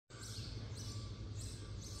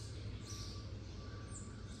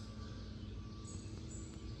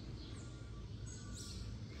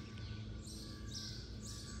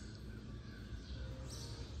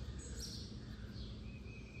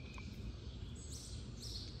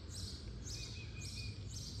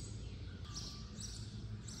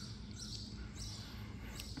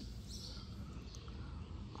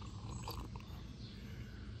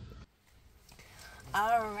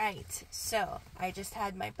Alright, so I just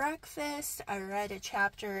had my breakfast. I read a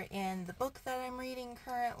chapter in the book that I'm reading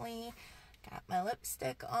currently. Got my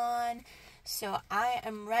lipstick on. So I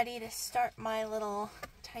am ready to start my little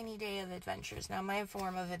tiny day of adventures. Now, my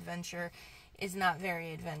form of adventure is not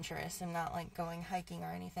very adventurous. I'm not like going hiking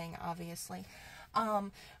or anything, obviously.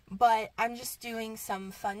 But I'm just doing some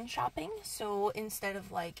fun shopping. So instead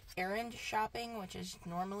of like errand shopping, which is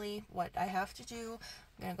normally what I have to do,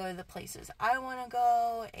 I'm going to go to the places I want to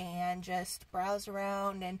go and just browse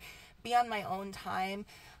around and be on my own time.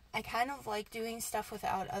 I kind of like doing stuff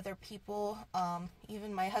without other people,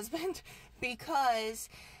 even my husband, because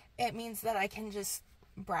it means that I can just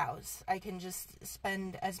browse. I can just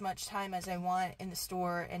spend as much time as I want in the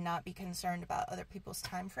store and not be concerned about other people's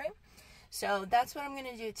time frame. So that's what I'm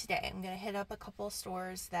going to do today. I'm going to hit up a couple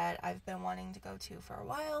stores that I've been wanting to go to for a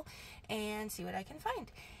while and see what I can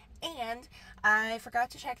find. And I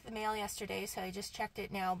forgot to check the mail yesterday, so I just checked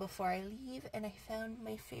it now before I leave, and I found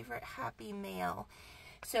my favorite Happy Mail.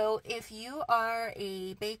 So if you are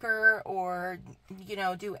a baker or, you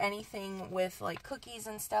know, do anything with like cookies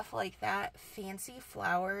and stuff like that, Fancy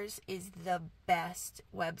Flowers is the best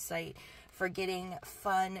website for getting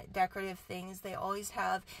fun decorative things. They always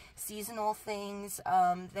have seasonal things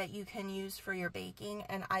that you can use for your baking,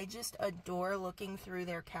 and I just adore looking through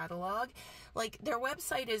their catalog. Like, their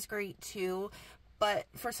website is great too, but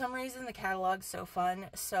for some reason the catalog's so fun,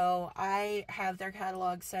 so I have their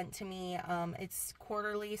catalog sent to me. It's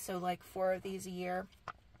quarterly, so like 4 of these a year,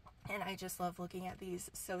 and I just love looking at these,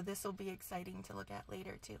 so this will be exciting to look at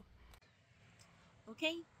later too.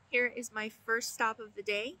 Okay, here is my first stop of the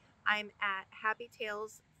day. I'm at Happy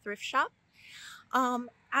Tales thrift shop.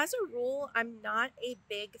 As a rule, I'm not a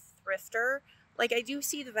big thrifter. Like, I do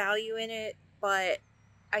see the value in it, but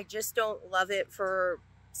I just don't love it for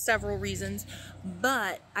several reasons.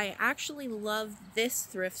 But I actually love this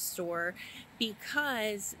thrift store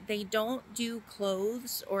because they don't do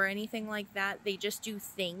clothes or anything like that. They just do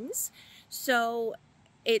things. So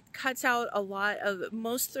it cuts out a lot of,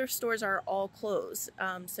 most thrift stores are all clothes.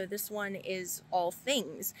 So this one is all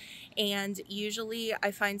things. And usually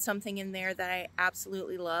I find something in there that I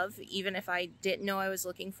absolutely love, even if I didn't know I was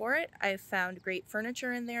looking for it. I've found great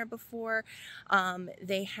furniture in there before.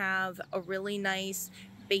 They have a really nice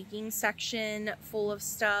baking section full of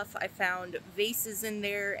stuff. I found vases in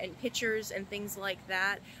there and pictures and things like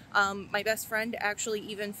that. My best friend actually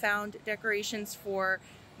even found decorations for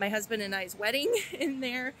my husband and I's wedding in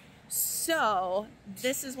there. So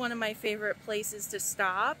this is one of my favorite places to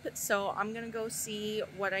stop. So I'm gonna go see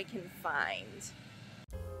what I can find.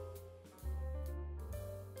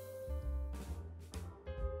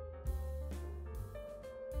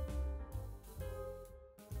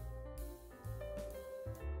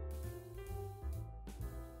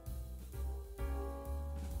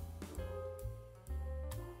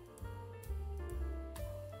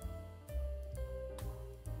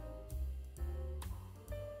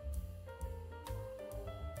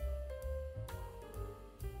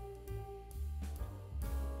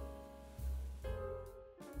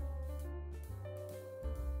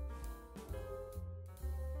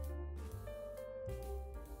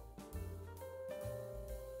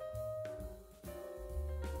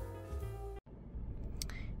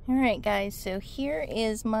 Alright guys, so here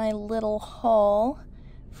is my little haul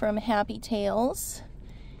from Happy Tales.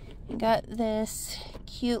 I got this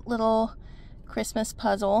cute little Christmas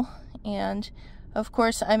puzzle, and of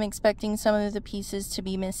course I'm expecting some of the pieces to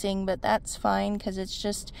be missing, but that's fine because it's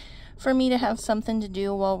just for me to have something to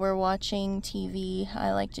do while we're watching TV.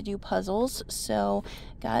 I like to do puzzles, so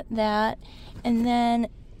got that. And then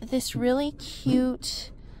this really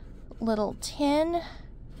cute little tin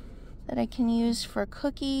that I can use for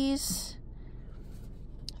cookies.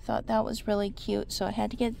 Thought that was really cute, so I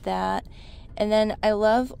had to get that. And then I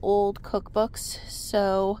love old cookbooks,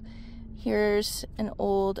 so here's an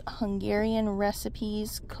old Hungarian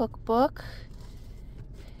recipes cookbook.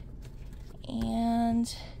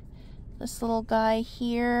 And this little guy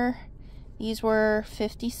here, these were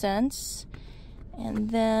 50 cents. And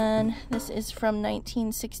then this is from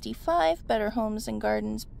 1965, Better Homes and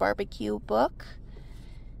Gardens barbecue book.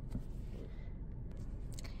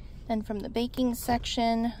 And from the baking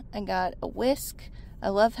section, I got a whisk. I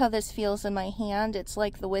love how this feels in my hand. It's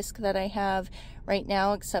like the whisk that I have right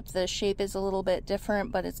now, except the shape is a little bit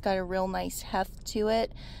different, but it's got a real nice heft to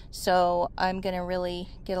it. So I'm gonna really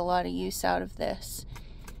get a lot of use out of this.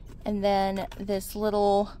 And then this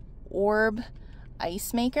little orb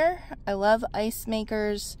ice maker. I love ice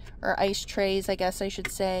makers, or ice trays, I guess I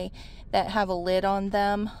should say, that have a lid on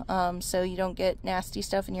them, so you don't get nasty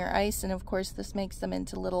stuff in your ice. And of course this makes them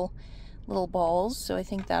into little little balls, so I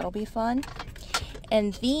think that'll be fun.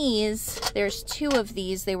 And these, there's 2 of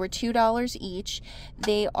these. They were $2 each.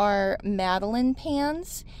 They are Madeleine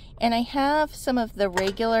pans. And I have some of the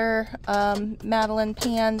regular Madeleine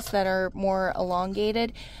pans that are more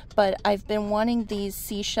elongated, but I've been wanting these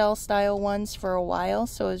seashell style ones for a while,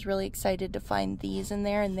 so I was really excited to find these in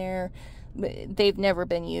there, and they've never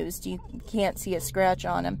been used. You can't see a scratch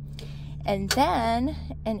on them. And then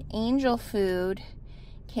an Angel Food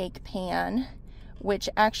cake pan, which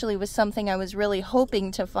actually was something I was really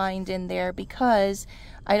hoping to find in there because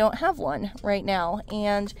I don't have one right now,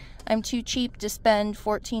 and I'm too cheap to spend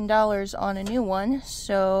 $14 on a new one,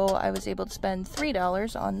 so I was able to spend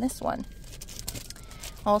 $3 on this one.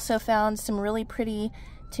 Also found some really pretty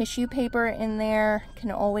tissue paper in there.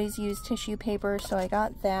 Can always use tissue paper, so I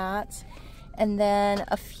got that. And then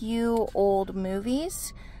a few old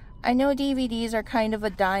movies. I know DVDs are kind of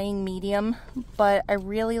a dying medium, but I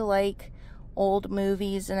really like old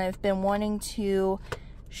movies, and I've been wanting to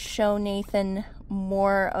show Nathan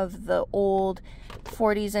more of the old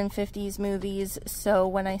 40s and 50s movies, so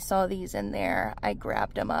when I saw these in there, I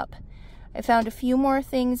grabbed them up. I found a few more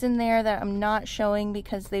things in there that I'm not showing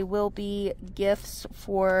because they will be gifts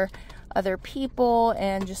for other people,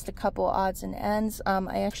 and just a couple odds and ends.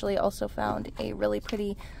 I actually also found a really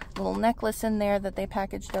pretty little necklace in there that they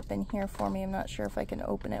packaged up in here for me. I'm not sure if I can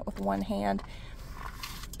open it with one hand.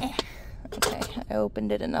 Okay, I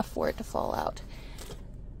opened it enough for it to fall out.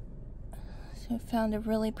 So I found a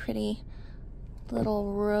really pretty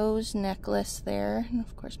little rose necklace there. And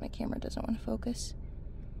of course my camera doesn't want to focus.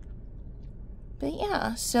 But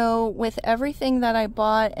yeah, so with everything that I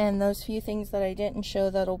bought and those few things that I didn't show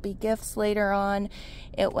that'll be gifts later on,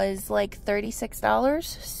 it was like $36,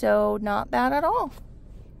 so not bad at all.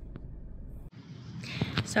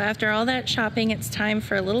 So after all that shopping, it's time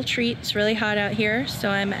for a little treat. It's really hot out here, so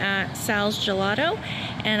I'm at Sal's Gelato,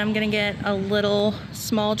 and I'm gonna get a little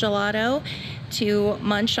small gelato to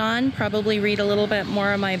munch on, probably read a little bit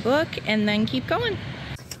more of my book, and then keep going.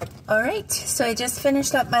 Alright, so I just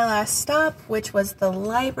finished up my last stop, which was the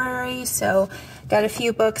library, so got a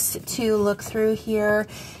few books to look through here,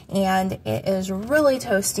 and it is really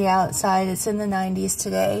toasty outside. It's in the 90s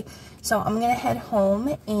today, so I'm gonna head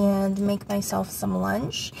home and make myself some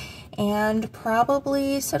lunch, and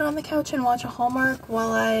probably sit on the couch and watch a Hallmark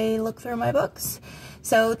while I look through my books.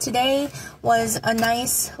 So today was a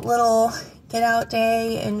nice little get out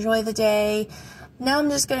day, enjoy the day. Now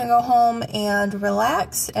I'm just going to go home and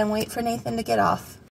relax and wait for Nathan to get off.